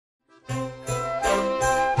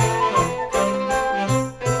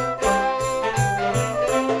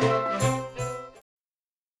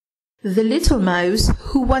The little mouse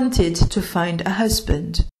who wanted to find a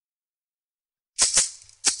husband.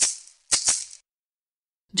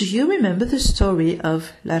 Do you remember the story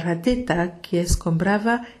of la rateta que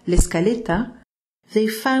escombraba la escaleta? They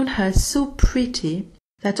found her so pretty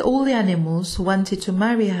that all the animals wanted to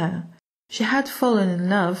marry her. She had fallen in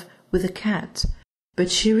love with a cat, but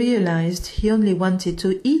she realized he only wanted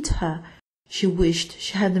to eat her. She wished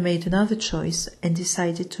she had made another choice and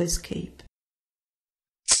decided to escape.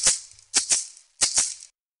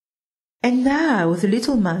 And now the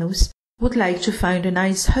little mouse would like to find a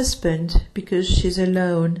nice husband because she's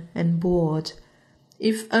alone and bored.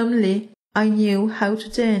 If only I knew how to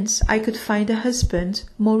dance, I could find a husband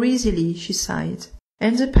more easily, she sighed.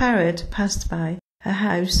 And the parrot passed by her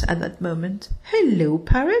house at that moment. Hello,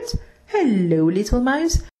 parrot. Hello, little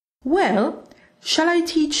mouse. Well, shall I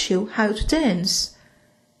teach you how to dance?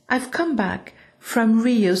 I've come back from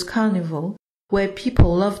Rio's carnival, where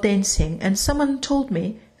people love dancing, and someone told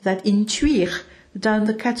me that in Tuire, down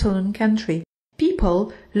the Catalan country,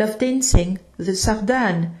 people love dancing the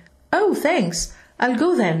sardane. Oh, thanks. I'll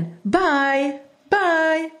go then. Bye.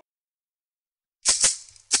 Bye.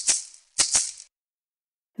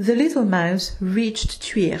 The little mouse reached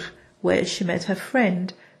Tuire, where she met her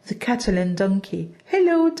friend, the Catalan donkey.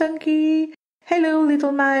 Hello, donkey. Hello,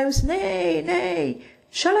 little mouse. Nay, nay.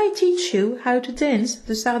 Shall I teach you how to dance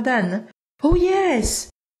the sardane? Oh, yes.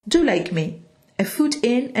 Do like me. A foot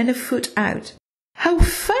in and a foot out. How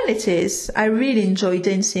fun it is! I really enjoy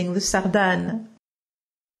dancing the sardane.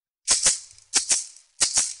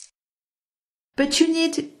 But you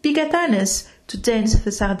need bigatanas to dance the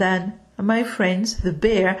sardane. My friends, the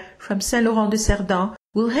bear from Saint-Laurent-de-Cerdan,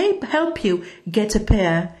 will help you get a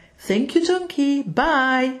pair. Thank you, donkey.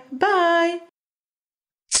 Bye. Bye.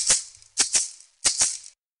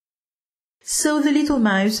 So the little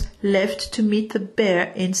mouse left to meet the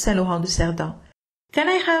bear in Saint-Laurent-de-Cerdan. Can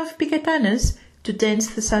I have bigatanas to dance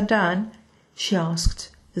the sardane? She asked.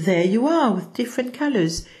 There you are, with different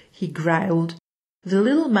colors, he growled. The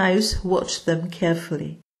little mouse watched them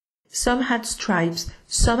carefully. Some had stripes,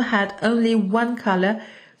 some had only one color,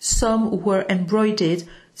 some were embroidered,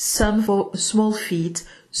 some for small feet,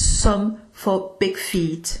 some for big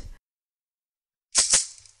feet.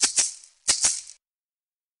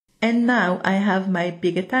 And now I have my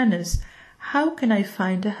bigatanas. How can I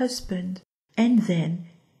find a husband? And then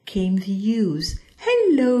came the ewes.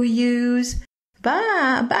 Hello, ewes.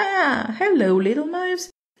 Bah, bah. Hello, little mouse.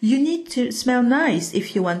 You need to smell nice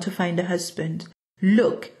if you want to find a husband.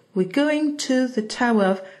 Look, we're going to the Tower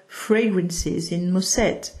of Fragrances in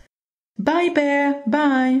Musset. Bye, bear.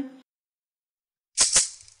 Bye.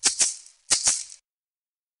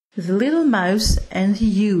 The little mouse and the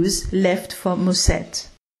ewes left for Musset.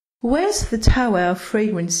 Where's the Tower of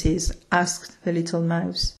Fragrances? Asked the little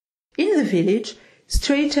mouse. In the village,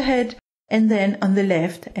 straight ahead, and then on the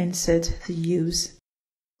left, answered the ewes.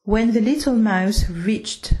 When the little mouse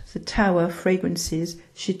reached the Tower of Fragrances,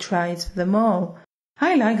 she tried them all.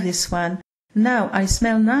 I like this one. Now I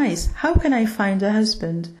smell nice. How can I find a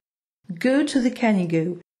husband? Go to the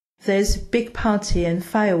Canigou. There's a big party and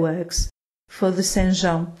fireworks for the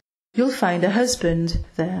Saint-Jean. You'll find a husband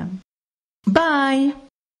there. Bye!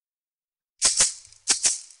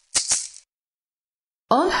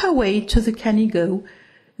 On her way to the Canigou,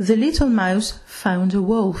 the little mouse found a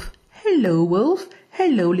wolf. Hello, wolf.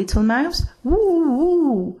 Hello, little mouse. Woo,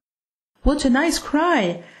 woo. What a nice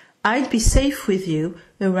cry. I'd be safe with you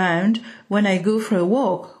around when I go for a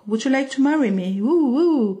walk. Would you like to marry me? Woo,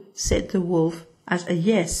 woo, said the wolf as a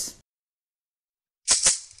yes.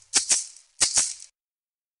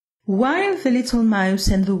 While the little mouse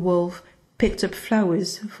and the wolf picked up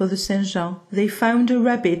flowers for the Saint-Jean, they found a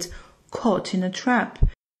rabbit caught in a trap.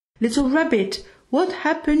 Little rabbit, what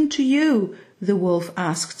happened to you? The wolf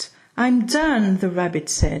asked. I'm done, the rabbit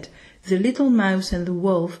said. The little mouse and the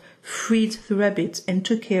wolf freed the rabbit and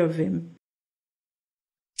took care of him.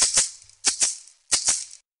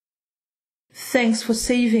 Thanks for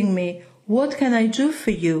saving me. What can I do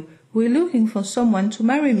for you? We're looking for someone to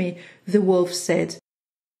marry me, the wolf said.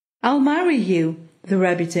 I'll marry you, the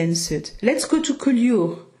rabbit answered. Let's go to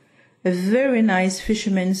Collioure, a very nice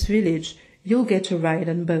fisherman's village. You'll get a ride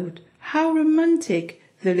on boat. How romantic,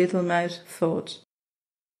 the little mouse thought.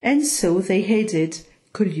 And so they headed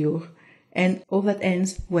Collioure, and all that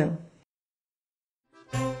ends well.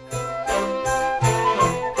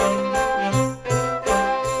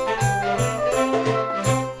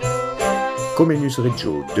 Comenius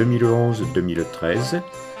Reggio 2011-2013,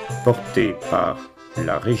 porté par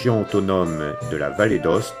la région autonome de la Vallée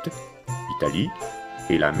d'Aoste, Italie,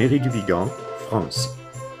 et la mairie du Vigan, France.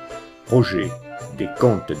 Projet des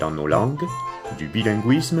contes dans nos langues, du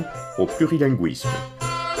bilinguisme au plurilinguisme.